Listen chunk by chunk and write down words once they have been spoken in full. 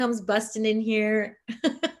comes busting in here.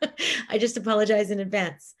 I just apologize in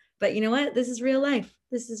advance. But you know what? This is real life.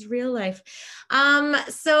 This is real life.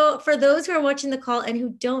 So for those who are watching the call and who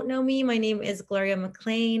don't know me, my name is Gloria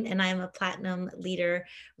McLean, and I'm a platinum leader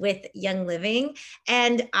with Young Living.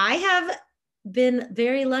 And I have been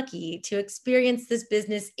very lucky to experience this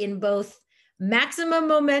business in both maximum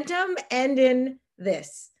momentum and in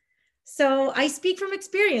this. So I speak from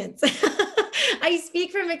experience. I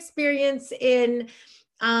speak from experience in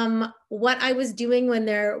what I was doing when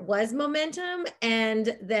there was momentum,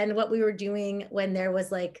 and then what we were doing when there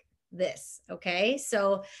was like this. Okay.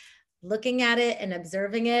 So looking at it and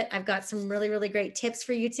observing it, I've got some really, really great tips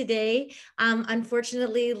for you today.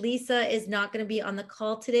 Unfortunately, Lisa is not going to be on the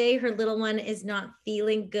call today. Her little one is not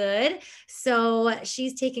feeling good. So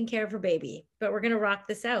she's taking care of her baby, but we're going to rock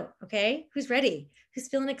this out. Okay. Who's ready? Who's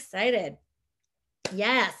feeling excited?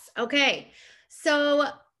 Yes. Okay. So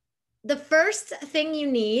the first thing you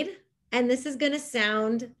need, and this is going to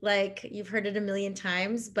sound like you've heard it a million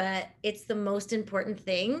times, but it's the most important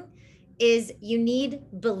thing, is you need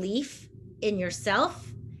belief in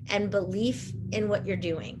yourself and belief in what you're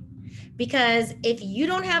doing. Because if you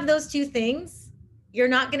don't have those two things, you're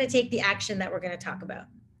not going to take the action that we're going to talk about.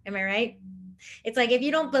 Am I right? It's like if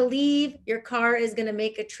you don't believe your car is going to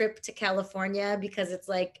make a trip to California because it's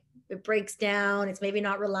like it breaks down, it's maybe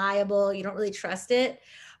not reliable, you don't really trust it.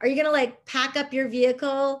 Are you going to like pack up your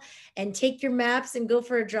vehicle and take your maps and go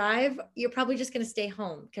for a drive? You're probably just going to stay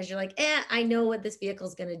home because you're like, I know what this vehicle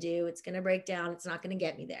is going to do. It's going to break down. It's not going to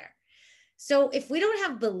get me there. So if we don't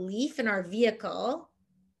have belief in our vehicle,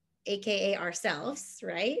 AKA ourselves,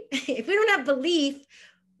 right? If we don't have belief,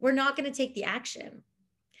 we're not going to take the action.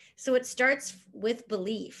 So it starts with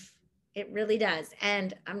belief. It really does.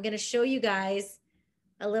 And I'm going to show you guys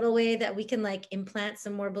a little way that we can like implant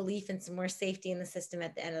some more belief and some more safety in the system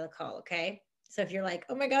at the end of the call. Okay. So if you're like,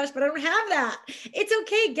 oh my gosh, but I don't have that, it's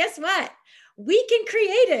okay. Guess what? We can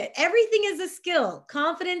create it. Everything is a skill.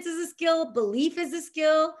 Confidence is a skill. Belief is a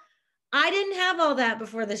skill. I didn't have all that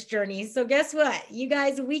before this journey. So guess what? You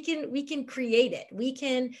guys, we can create it. We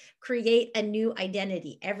can create a new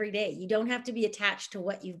identity every day. You don't have to be attached to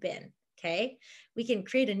what you've been. Okay. We can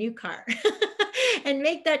create a new car and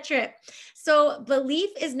make that trip. So belief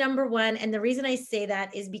is number one. And the reason I say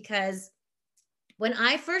that is because when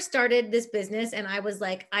I first started this business and I was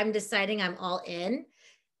like, I'm deciding I'm all in,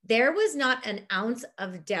 there was not an ounce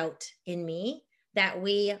of doubt in me that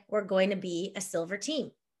we were going to be a silver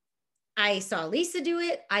team. I saw Lisa do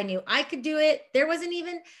it. I knew I could do it. There wasn't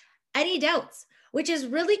even any doubts, which is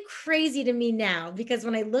really crazy to me now because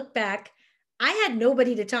when I look back, I had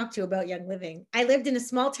nobody to talk to about Young Living. I lived in a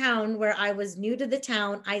small town where I was new to the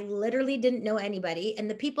town. I literally didn't know anybody. And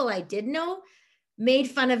the people I did know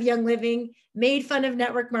made fun of Young Living, made fun of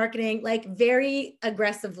network marketing, like very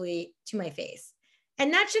aggressively to my face.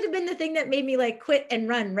 And that should have been the thing that made me like quit and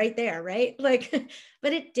run right there, right? Like,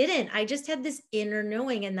 but it didn't. I just had this inner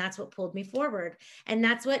knowing, and that's what pulled me forward. And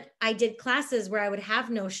that's what I did classes where I would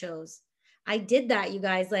have no shows. I did that, you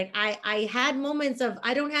guys. Like I had moments of,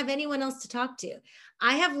 I don't have anyone else to talk to.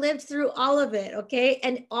 I have lived through all of it. Okay.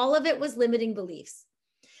 And all of it was limiting beliefs.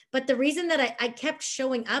 But the reason that I kept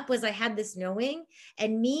showing up was I had this knowing,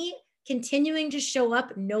 and me continuing to show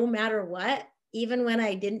up no matter what, even when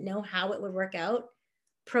I didn't know how it would work out.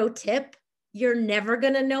 Pro tip, you're never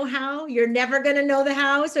going to know how. You're never going to know the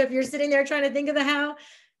how. So if you're sitting there trying to think of the how,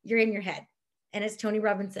 you're in your head. And as Tony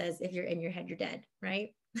Robbins says, if you're in your head, you're dead,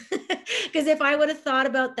 right? Because if I would have thought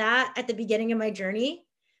about that at the beginning of my journey,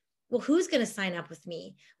 well, who's going to sign up with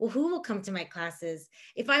me? Well, who will come to my classes?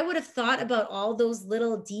 If I would have thought about all those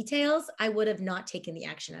little details, I would have not taken the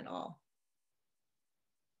action at all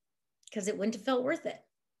because it wouldn't have felt worth it.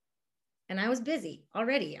 And I was busy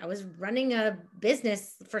already. I was running a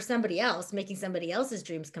business for somebody else, making somebody else's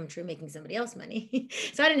dreams come true, making somebody else money.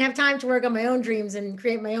 So I didn't have time to work on my own dreams and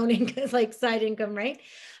create my own income, like side income, right?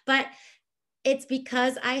 But it's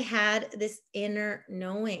because I had this inner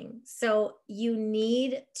knowing. So you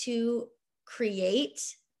need to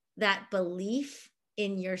create that belief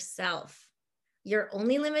in yourself. Your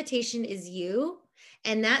only limitation is you.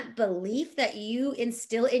 And that belief that you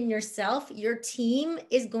instill in yourself, your team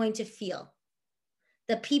is going to feel.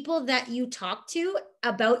 The people that you talk to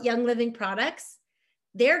about Young Living products,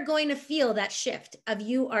 they're going to feel that shift of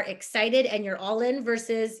you are excited and you're all in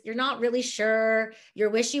versus you're not really sure, you're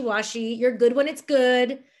wishy-washy, you're good when it's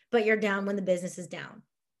good, but you're down when the business is down.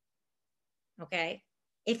 Okay.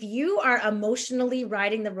 If you are emotionally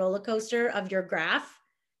riding the roller coaster of your graph,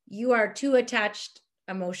 you are too attached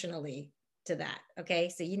emotionally to that. Okay.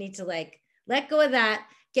 So you need to like let go of that,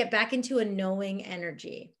 get back into a knowing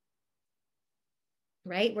energy.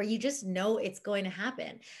 right? Where you just know it's going to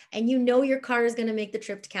happen and you know your car is going to make the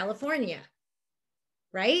trip to California,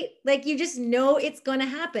 right? Like you just know it's going to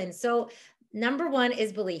happen. So number one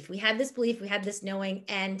is belief. We had this belief, we had this knowing,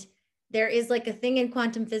 and there is like a thing in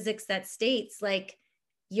quantum physics that states like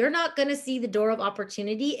you're not going to see the door of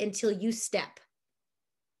opportunity until you step.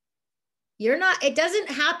 You're not, it doesn't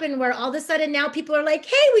happen where all of a sudden now people are like,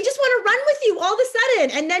 hey, we just want to run with you all of a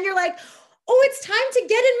sudden. And then you're like, oh, it's time to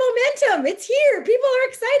get in momentum. It's here. People are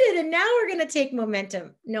excited. And now we're going to take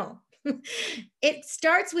momentum. No, it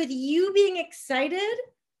starts with you being excited,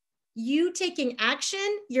 you taking action,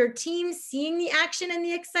 your team seeing the action and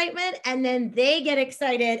the excitement, and then they get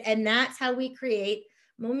excited. And that's how we create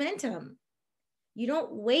momentum. You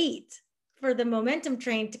don't wait for the momentum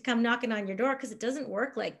train to come knocking on your door because it doesn't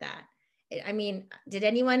work like that. I mean, did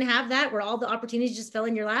anyone have that where all the opportunities just fell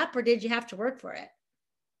in your lap, or did you have to work for it?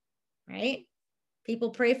 Right? People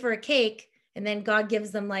pray for a cake and then God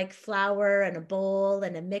gives them like flour and a bowl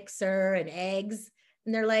and a mixer and eggs.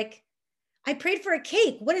 And they're like, I prayed for a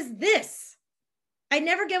cake. What is this? I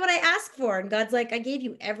never get what I asked for. And God's like, I gave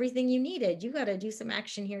you everything you needed. You got to do some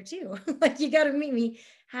action here too. Like you got to meet me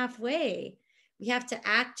halfway. We have to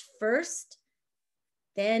act first,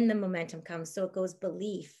 then the momentum comes. So it goes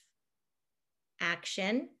belief,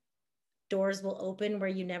 action, doors will open where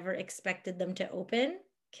you never expected them to open.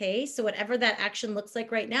 Okay, so whatever that action looks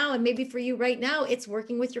like right now, and maybe for you right now, it's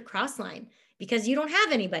working with your cross line because you don't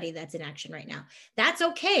have anybody that's in action right now. That's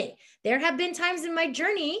okay. There have been times in my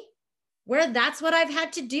journey where that's what I've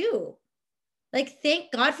had to do. Like,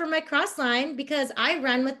 thank God for my cross line because I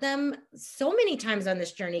ran with them so many times on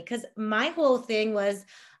this journey because my whole thing was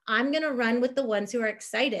I'm going to run with the ones who are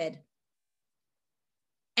excited.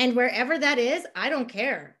 And wherever that is, I don't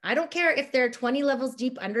care. I don't care if they're 20 levels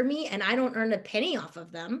deep under me and I don't earn a penny off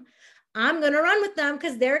of them. I'm going to run with them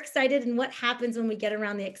because they're excited. And what happens when we get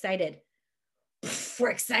around the excited?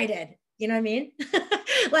 We're excited. You know what I mean?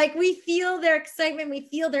 Like we feel their excitement, we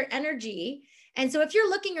feel their energy. And so if you're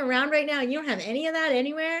looking around right now and you don't have any of that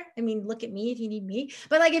anywhere, I mean, look at me if you need me,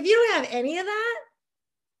 but like if you don't have any of that,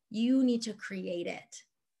 you need to create it.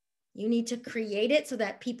 You need to create it so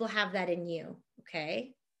that people have that in you.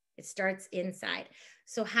 Okay. It starts inside.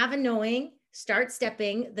 So have a knowing, start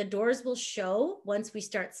stepping. The doors will show once we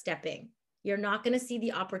start stepping. You're not going to see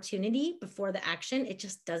the opportunity before the action. It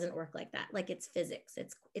just doesn't work like that. Like it's physics.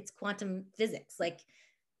 It's quantum physics. Like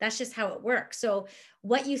that's just how it works. So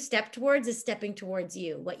what you step towards is stepping towards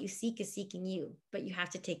you. What you seek is seeking you, but you have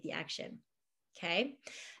to take the action. Okay.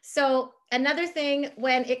 So another thing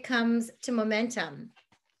when it comes to momentum,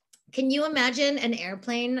 can you imagine an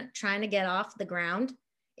airplane trying to get off the ground?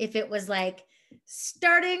 If it was like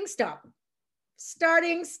starting, stop,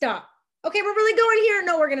 starting, stop. Okay, we're really going here.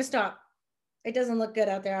 No, we're going to stop. It doesn't look good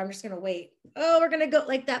out there. I'm just going to wait. Oh, we're going to go.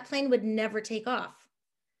 Like that plane would never take off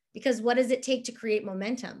because what does it take to create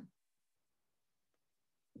momentum?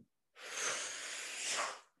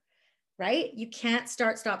 Right? You can't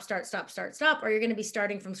start, stop, start, stop, start, stop, or you're going to be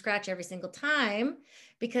starting from scratch every single time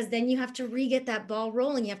because then you have to re-get that ball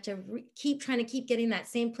rolling. You have to keep trying to keep getting that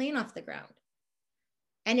same plane off the ground.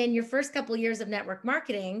 And in your first couple of years of network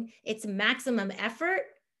marketing, it's maximum effort,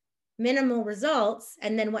 minimal results.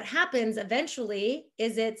 And then what happens eventually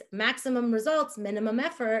is it's maximum results, minimum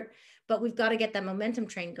effort, but we've got to get that momentum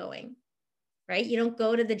train going, right? You don't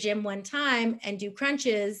go to the gym one time and do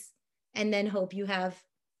crunches and then hope you have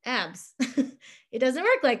abs. It doesn't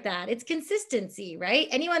work like that. It's consistency, right?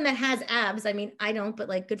 Anyone that has abs, I mean, I don't, but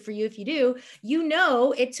like good for you if you do, you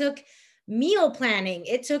know, it took meal planning,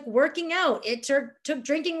 it took working out, it took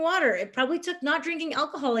drinking water, it probably took not drinking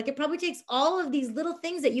alcohol. Like it probably takes all of these little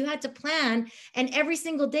things that you had to plan and every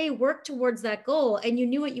single day work towards that goal. And you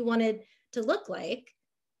knew what you wanted to look like,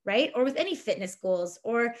 right? Or with any fitness goals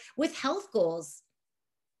or with health goals.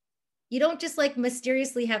 You don't just like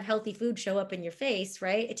mysteriously have healthy food show up in your face,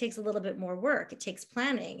 right? It takes a little bit more work. It takes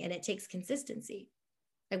planning and it takes consistency.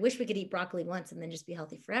 I wish we could eat broccoli once and then just be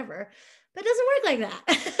healthy forever, but it doesn't work like that.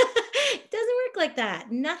 It doesn't work like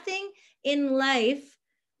that. Nothing in life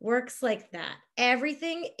works like that.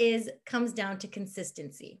 Everything comes down to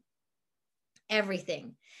consistency.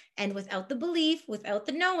 Everything. And without the belief, without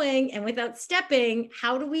the knowing, and without stepping,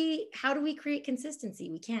 how do we create consistency?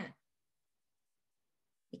 We can't.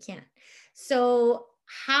 We can't. So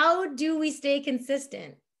how do we stay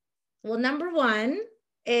consistent? Well, number one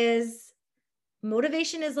is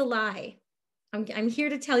motivation is a lie. I'm here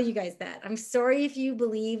to tell you guys that. I'm sorry if you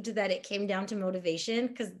believed that it came down to motivation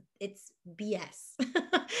because it's BS.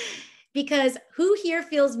 Because who here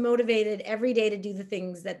feels motivated every day to do the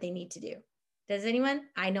things that they need to do? Does anyone?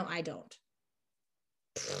 I know I don't.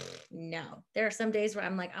 No, there are some days where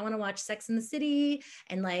I'm like, I want to watch Sex in the City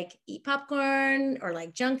and like eat popcorn or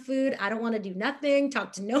like junk food. I don't want to do nothing,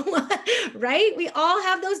 talk to no one, right? We all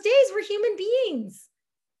have those days. We're human beings.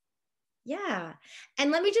 Yeah.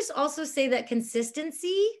 And let me just also say that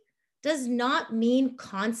consistency does not mean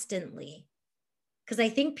constantly. Because I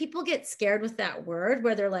think people get scared with that word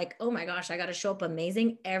where they're like, oh my gosh, I got to show up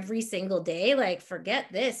amazing every single day. Like, forget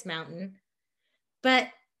this mountain. But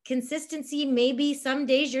consistency, maybe some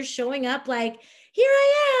days you're showing up like, here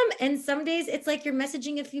I am. And some days it's like you're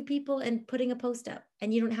messaging a few people and putting a post up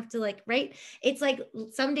and you don't have to like, right? It's like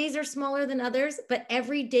some days are smaller than others, but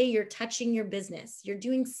every day you're touching your business. You're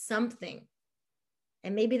doing something.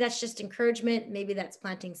 And maybe that's just encouragement. Maybe that's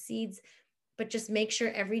planting seeds, but just make sure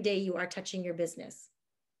every day you are touching your business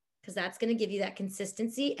because that's going to give you that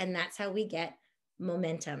consistency. And that's how we get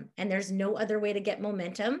momentum. And there's no other way to get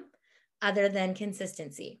momentum other than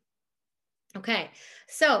consistency. Okay,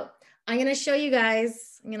 so I'm going to show you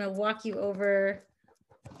guys, I'm going to walk you over.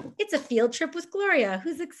 It's a field trip with Gloria.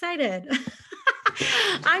 Who's excited?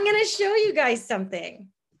 I'm going to show you guys something.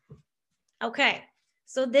 Okay,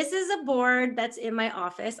 so this is a board that's in my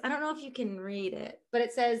office. I don't know if you can read it, but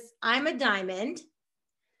it says, I'm a diamond.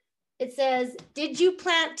 It says, did you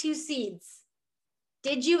plant 2 seeds?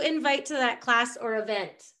 Did you invite to that class or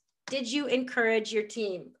event? Did you encourage your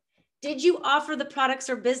team? Did you offer the products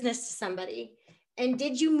or business to somebody? And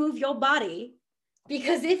did you move your body?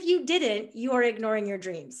 Because if you didn't, you are ignoring your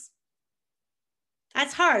dreams.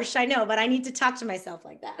 That's harsh, I know, but I need to talk to myself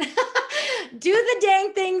like that. Do the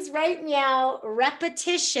dang things right, meow.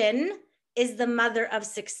 Repetition is the mother of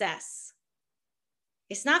success.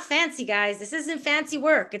 It's not fancy, guys. This isn't fancy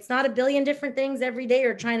work. It's not a billion different things every day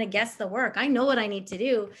or trying to guess the work. I know what I need to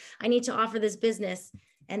do. I need to offer this business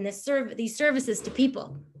and these services to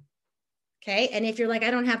people. Okay. And if you're like, I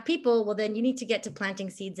don't have people, well, then you need to get to planting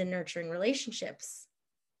seeds and nurturing relationships.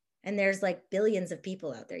 And there's like billions of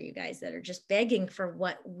people out there, you guys, that are just begging for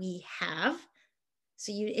what we have.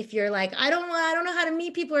 So if you're like, I don't know how to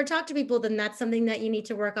meet people or talk to people, then that's something that you need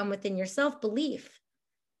to work on within your self-belief.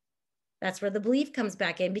 That's where the belief comes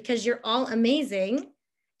back in because you're all amazing.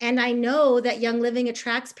 And I know that Young Living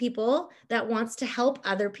attracts people that wants to help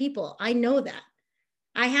other people. I know that.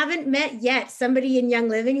 I haven't met yet somebody in Young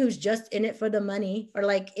Living who's just in it for the money or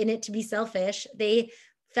like in it to be selfish. They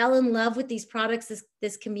fell in love with these products,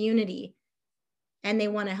 this community, and they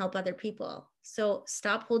want to help other people. So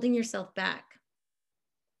stop holding yourself back.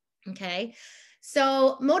 Okay.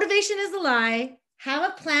 So motivation is a lie. Have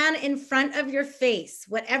a plan in front of your face,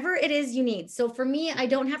 whatever it is you need. So for me, I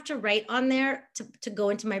don't have to write on there to go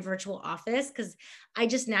into my virtual office because I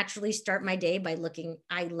just naturally start my day by looking.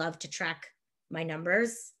 I love to track my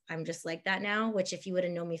numbers. I'm just like that now, which if you would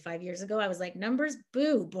have known me 5 years ago, I was like, numbers,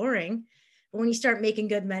 boo, boring. But when you start making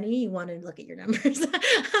good money, you want to look at your numbers.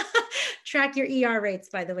 Track your ER rates,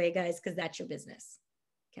 by the way, guys, because that's your business.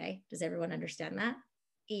 Okay. Does everyone understand that?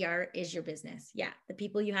 ER is your business. Yeah. The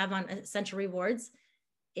people you have on Essential Rewards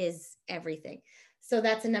is everything. So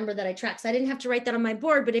that's a number that I track. So I didn't have to write that on my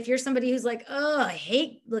board. But if you're somebody who's like, oh, I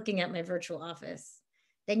hate looking at my virtual office,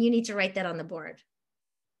 then you need to write that on the board.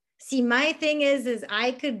 See, my thing is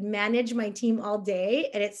I could manage my team all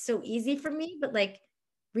day and it's so easy for me, but like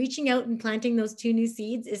reaching out and planting those 2 new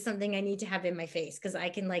seeds is something I need to have in my face because I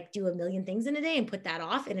can like do a million things in a day and put that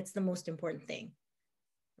off. And it's the most important thing,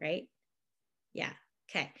 right? Yeah.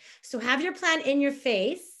 Okay. So have your plan in your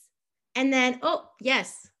face and then, oh,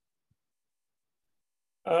 yes.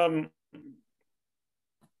 I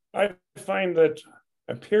find that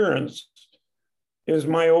appearance is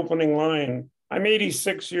my opening line. I'm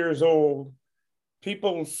 86 years old.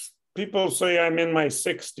 People say I'm in my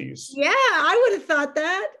 60s. Yeah, I would have thought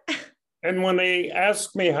that. And when they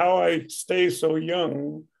ask me how I stay so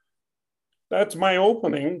young, that's my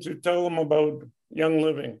opening to tell them about Young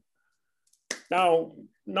Living. Now,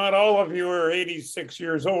 not all of you are 86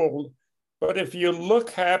 years old, but if you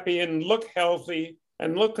look happy and look healthy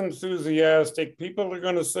and look enthusiastic, people are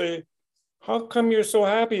going to say, how come you're so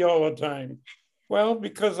happy all the time? Well,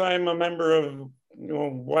 because I'm a member of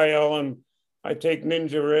YL and I take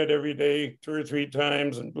Ninja Red every day 2 or 3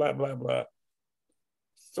 times and blah, blah, blah.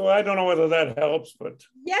 So I don't know whether that helps, but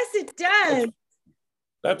yes, it does.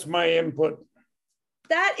 That's my input.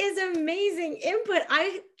 That is amazing input.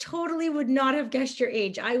 I totally would not have guessed your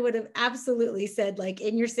age. I would have absolutely said like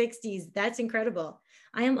in your 60s. That's incredible.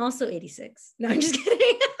 I am also 86. No, I'm just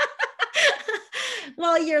kidding.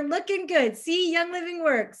 Well, you're looking good. See, Young Living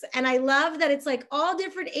works. And I love that it's like all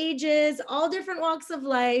different ages, all different walks of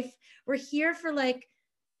life. We're here for like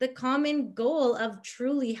the common goal of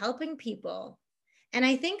truly helping people. And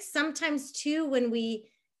I think sometimes too, when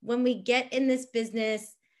we get in this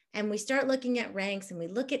business and we start looking at ranks and we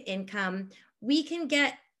look at income, we can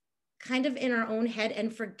get kind of in our own head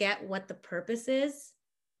and forget what the purpose is,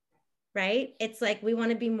 right? It's like we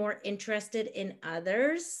want to be more interested in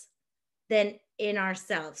others than in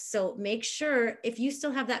ourselves. So make sure if you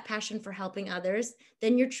still have that passion for helping others,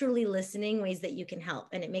 then you're truly listening ways that you can help.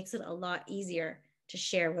 And it makes it a lot easier to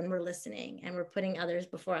share when we're listening and we're putting others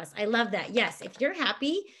before us. I love that. Yes, if you're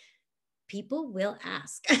happy, people will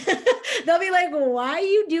ask. They'll be like, well, why are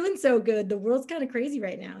you doing so good? The world's kind of crazy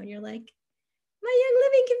right now. And you're like, my Young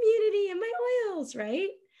Living community and my oils, right?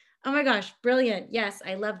 Oh my gosh, brilliant. Yes,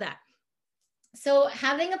 I love that. So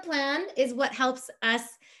having a plan is what helps us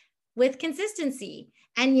with consistency.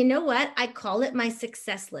 And you know what? I call it my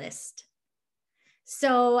success list.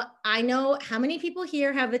 So I know how many people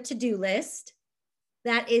here have a to-do list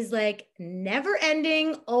that is like never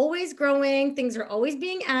ending, always growing. Things are always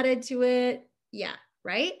being added to it. Yeah,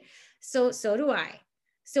 right? So do I.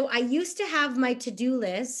 So I used to have my to-do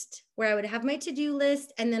list where I would have my to-do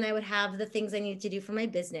list and then I would have the things I needed to do for my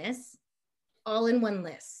business all in one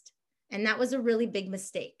list. And that was a really big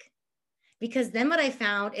mistake. Because then what I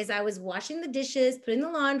found is I was washing the dishes, putting the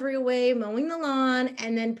laundry away, mowing the lawn,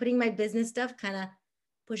 and then putting my business stuff, kind of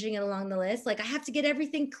pushing it along the list. Like I have to get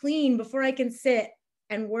everything clean before I can sit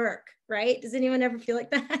and work, right? Does anyone ever feel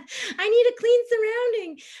like that? I need a clean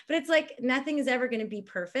surrounding. But it's like nothing is ever going to be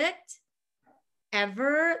perfect.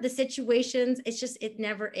 Ever. The situations, it's just, it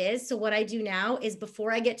never is. So what I do now is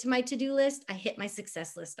before I get to my to-do list, I hit my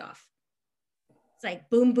success list off. It's like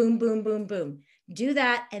boom, boom, boom, boom, boom. Do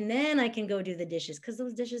that. And then I can go do the dishes because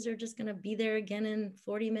those dishes are just going to be there again in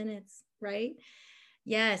 40 minutes, right?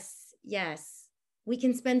 Yes, yes. We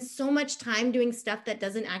can spend so much time doing stuff that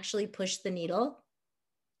doesn't actually push the needle,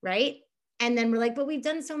 right? And then we're like, but we've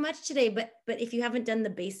done so much today. But if you haven't done the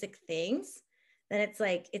basic things, then it's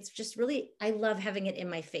like, it's just really, I love having it in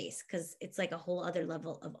my face because it's like a whole other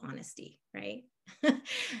level of honesty, right?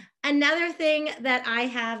 Another thing that I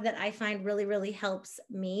have that I find really, really helps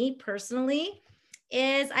me personally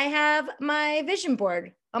is I have my vision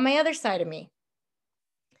board on my other side of me.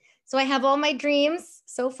 So I have all my dreams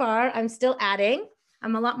so far. I'm still adding.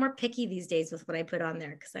 I'm a lot more picky these days with what I put on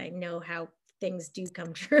there because I know how things do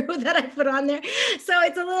come true that I put on there. So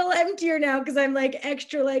it's a little emptier now because I'm like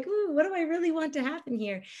extra like, ooh, what do I really want to happen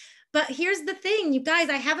here? But here's the thing, you guys,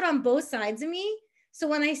 I have it on both sides of me. So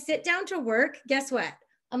when I sit down to work, guess what?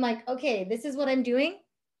 I'm like, okay, this is what I'm doing.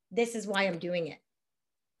 This is why I'm doing it.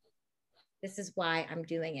 This is why I'm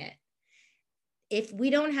doing it. If we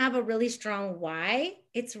don't have a really strong why,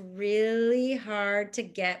 it's really hard to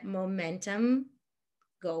get momentum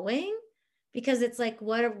going because it's like,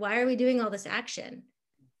 why are we doing all this action?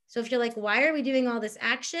 So if you're like, why are we doing all this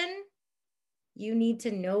action? You need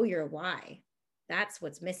to know your why. That's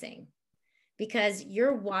what's missing because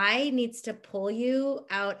your why needs to pull you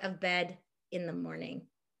out of bed in the morning.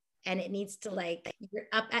 And it needs to like, you're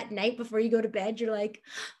up at night before you go to bed, you're like,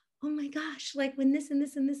 oh my gosh, like when this and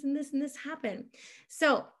this and this and this and this happened.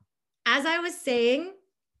 So as I was saying,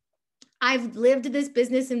 I've lived this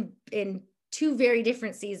business in two very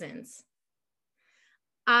different seasons.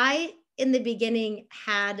 I, in the beginning,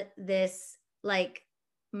 had this, like,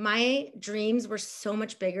 my dreams were so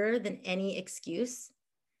much bigger than any excuse.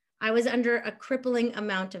 I was under a crippling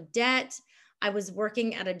amount of debt. I was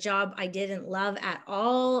working at a job I didn't love at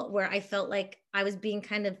all, where I felt like I was being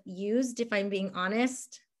kind of used, if I'm being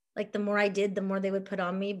honest. Like the more I did, the more they would put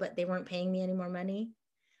on me, but they weren't paying me any more money.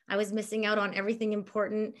 I was missing out on everything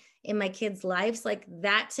important in my kids' lives. Like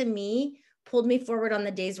that to me pulled me forward on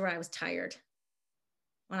the days where I was tired.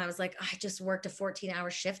 When I was like, oh, I just worked a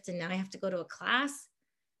 14-hour shift and now I have to go to a class.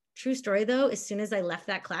 True story though, as soon as I left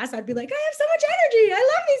that class, I'd be like, I have so much energy.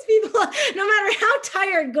 I love these people. No matter how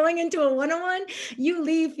tired going into a 101, you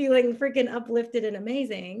leave feeling freaking uplifted and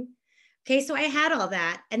amazing. Okay, so I had all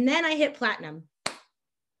that. And then I hit platinum.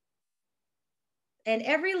 And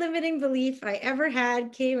every limiting belief I ever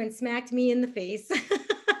had came and smacked me in the face.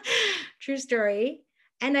 True story.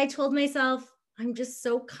 And I told myself, I'm just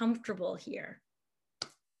so comfortable here.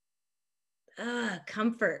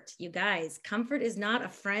 Comfort, you guys. Comfort is not a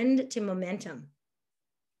friend to momentum.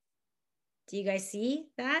 Do you guys see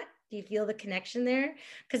that? Do you feel the connection there?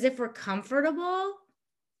 Because if we're comfortable,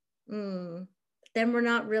 then we're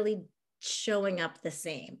not really showing up the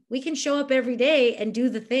same. We can show up every day and do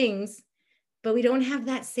the things, but we don't have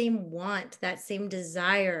that same want, that same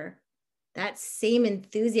desire, that same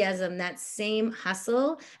enthusiasm, that same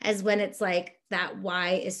hustle as when it's like that why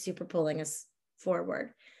is super pulling us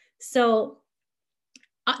forward. So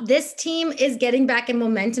This team is getting back in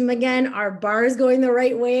momentum again. Our bar is going the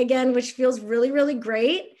right way again, which feels really, really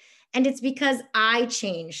great. And it's because I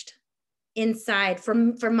changed inside for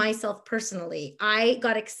myself personally. I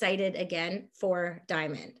got excited again for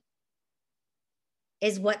Diamond,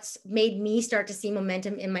 is what's made me start to see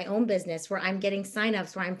momentum in my own business, where I'm getting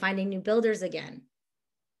signups, where I'm finding new builders again.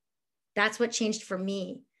 That's what changed for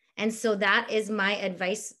me. And so that is my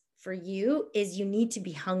advice for you, is you need to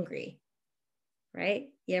be hungry, right?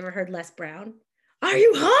 You ever heard Les Brown? Are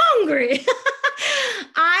you hungry?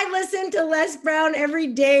 I listened to Les Brown every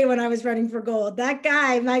day when I was running for gold. That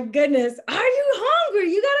guy, my goodness, are you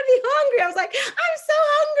hungry? You got to be hungry. I was like, I'm so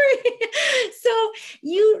hungry. So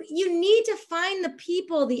you need to find the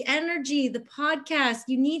people, the energy, the podcast.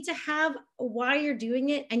 You need to have why you're doing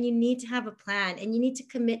it, and you need to have a plan, and you need to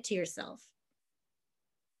commit to yourself.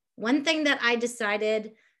 One thing that I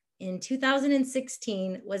decided in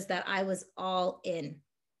 2016 was that I was all in.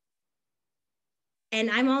 And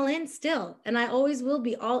I'm all in still. And I always will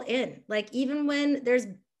be all in. Like, even when there's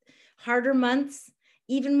harder months,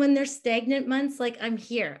 even when there's stagnant months, like, I'm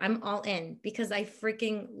here, I'm all in, because I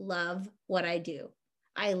freaking love what I do.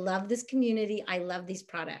 I love this community. I love these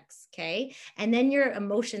products. Okay. And then your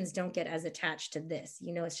emotions don't get as attached to this.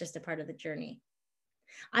 You know, it's just a part of the journey.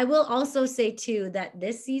 I will also say too, that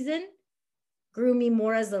this season grew me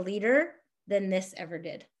more as a leader than this ever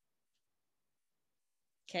did.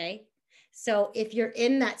 Okay. So if you're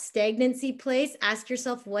in that stagnancy place, ask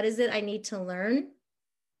yourself, what is it I need to learn?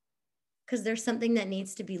 Because there's something that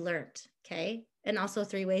needs to be learned. Okay. And also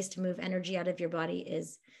 3 ways to move energy out of your body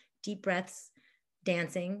is deep breaths,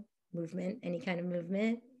 dancing, movement, any kind of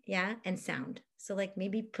movement. Yeah. And sound. So like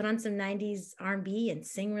maybe put on some 90s R&B and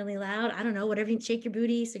sing really loud. I don't know, whatever, you shake your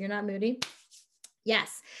booty so you're not moody.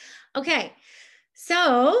 Yes. Okay.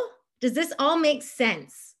 So does this all make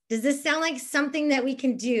sense? Does this sound like something that we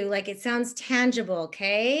can do? Like, it sounds tangible,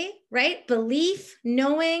 okay? Right? Belief,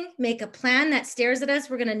 knowing, make a plan that stares at us.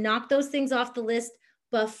 We're going to knock those things off the list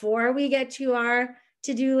before we get to our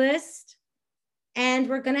to-do list. And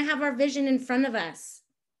we're going to have our vision in front of us.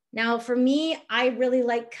 Now, for me, I really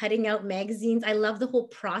like cutting out magazines. I love the whole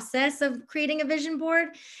process of creating a vision board.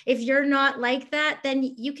 If you're not like that, then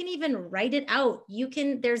you can even write it out.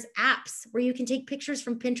 There's apps where you can take pictures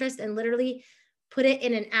from Pinterest and literally put it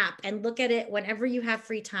in an app and look at it whenever you have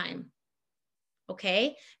free time.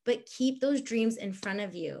 Okay. But keep those dreams in front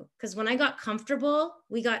of you. Because when I got comfortable,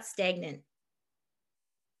 we got stagnant.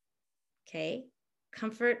 Okay.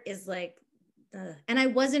 Comfort is like, and I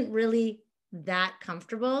wasn't really that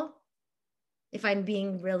comfortable, if I'm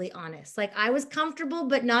being really honest. Like, I was comfortable,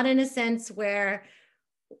 but not in a sense where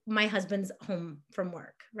my husband's home from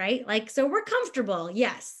work, right? Like, so we're comfortable.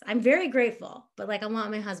 Yes. I'm very grateful, but like, I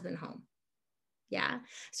want my husband home. Yeah.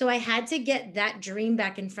 So I had to get that dream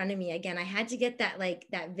back in front of me again. I had to get that, like,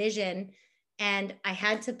 that vision, and I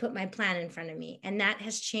had to put my plan in front of me. And that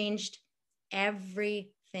has changed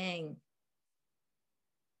everything.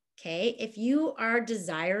 Okay. If you are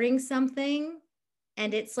desiring something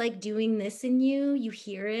and it's like doing this in you, you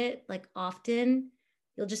hear it like often,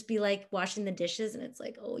 you'll just be like washing the dishes and it's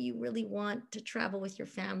like, oh, you really want to travel with your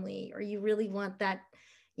family, or you really want that,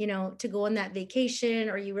 you know, to go on that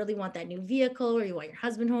vacation, or you really want that new vehicle, or you want your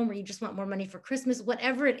husband home, or you just want more money for Christmas,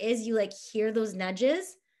 whatever it is, you like hear those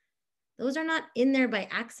nudges. Those are not in there by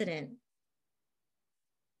accident.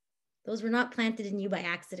 Those were not planted in you by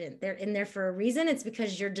accident. They're in there for a reason. It's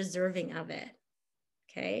because you're deserving of it.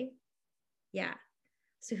 Okay. Yeah.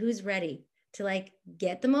 So who's ready to like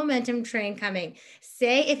get the momentum train coming?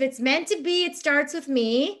 Say, if it's meant to be, it starts with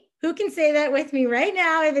me. Who can say that with me right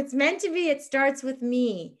now? If it's meant to be, it starts with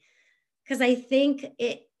me. Because I think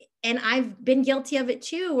it, and I've been guilty of it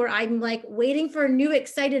too, where I'm like waiting for a new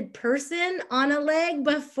excited person on a leg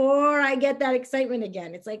before I get that excitement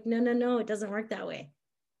again. It's like, no, it doesn't work that way.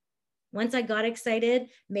 Once I got excited,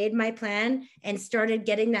 made my plan, and started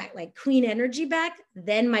getting that like queen energy back,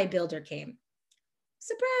 then my builder came.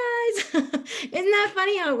 Surprise. Isn't that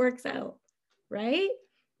funny how it works out, right?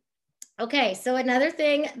 Okay, so another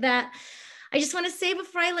thing that I just want to say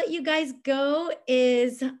before I let you guys go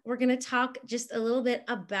is we're going to talk just a little bit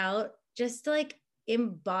about just like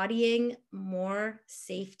embodying more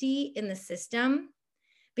safety in the system.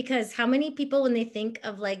 Because how many people, when they think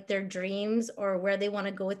of like their dreams or where they want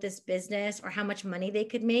to go with this business or how much money they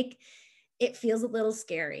could make, it feels a little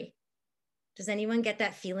scary. Does anyone get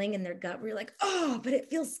that feeling in their gut where you're like, oh, but it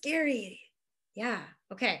feels scary? Yeah.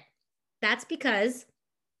 Okay. That's because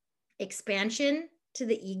expansion to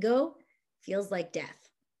the ego feels like death.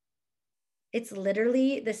 It's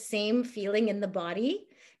literally the same feeling in the body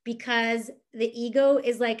because the ego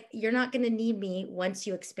is like, you're not going to need me once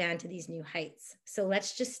you expand to these new heights. So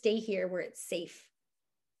let's just stay here where it's safe.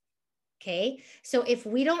 Okay. So if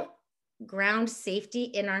we don't ground safety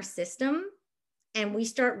in our system and we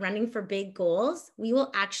start running for big goals, we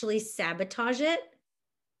will actually sabotage it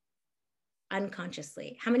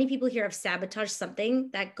unconsciously. How many people here have sabotaged something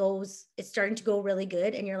that goes, it's starting to go really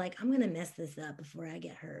good, and you're like, I'm going to mess this up before I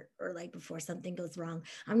get hurt, or like before something goes wrong,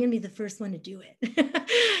 I'm going to be the first one to do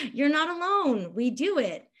it. You're not alone. We do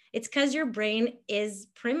it. It's because your brain is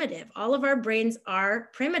primitive. All of our brains are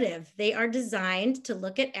primitive. They are designed to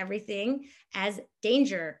look at everything as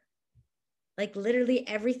danger. Like literally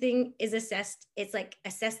everything is assessed. It's like,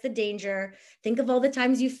 assess the danger. Think of all the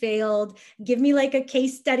times you failed. Give me like a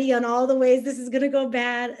case study on all the ways this is going to go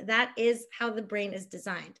bad. That is how the brain is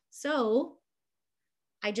designed. So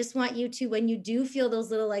I just want you to, when you do feel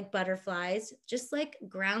those little like butterflies, just like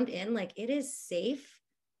ground in, like it is safe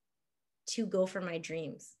to go for my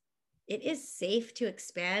dreams. It is safe to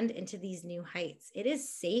expand into these new heights. It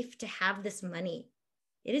is safe to have this money.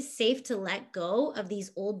 It is safe to let go of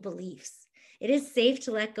these old beliefs. It is safe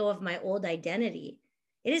to let go of my old identity.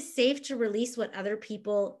 It is safe to release what other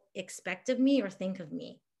people expect of me or think of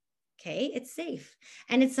me. Okay, it's safe.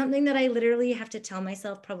 And it's something that I literally have to tell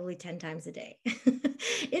myself probably 10 times a day.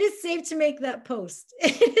 It is safe to make that post.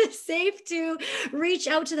 It is safe to reach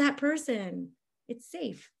out to that person. It's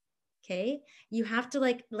safe. Okay, you have to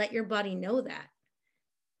like let your body know that,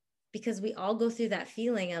 because we all go through that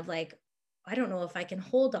feeling of like, I don't know if I can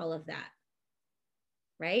hold all of that,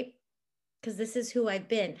 right? Because this is who I've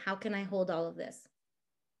been. How can I hold all of this?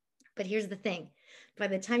 But here's the thing. By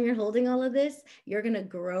the time you're holding all of this, you're going to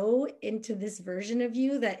grow into this version of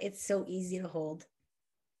you that it's so easy to hold.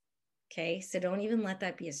 Okay, so don't even let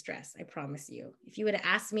that be a stress. I promise you. If you would have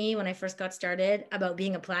asked me when I first got started about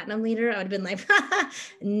being a platinum leader, I would have been like,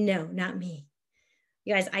 no, not me.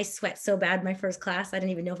 You guys, I sweat so bad my first class. I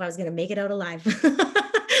didn't even know if I was going to make it out alive.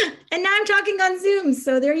 And now I'm talking on Zoom.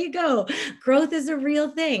 So there you go. Growth is a real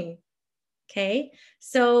thing. Okay.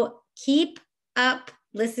 So keep up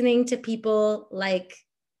listening to people like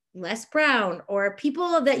Les Brown or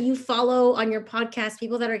people that you follow on your podcast,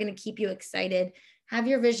 people that are going to keep you excited. Have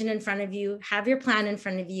your vision in front of you, have your plan in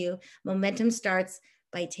front of you. Momentum starts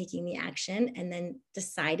by taking the action and then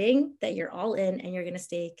deciding that you're all in and you're going to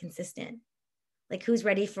stay consistent. Like, who's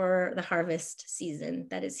ready for the harvest season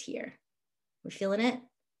that is here? We're feeling it?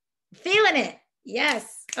 Feeling it.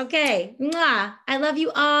 Yes. Okay. Mwah. I love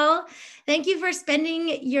you all. Thank you for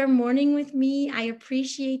spending your morning with me. I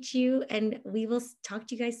appreciate you. And we will talk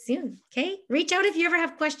to you guys soon. Okay. Reach out if you ever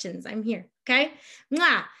have questions. I'm here. Okay.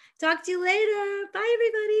 Mwah. Talk to you later. Bye,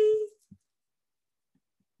 everybody.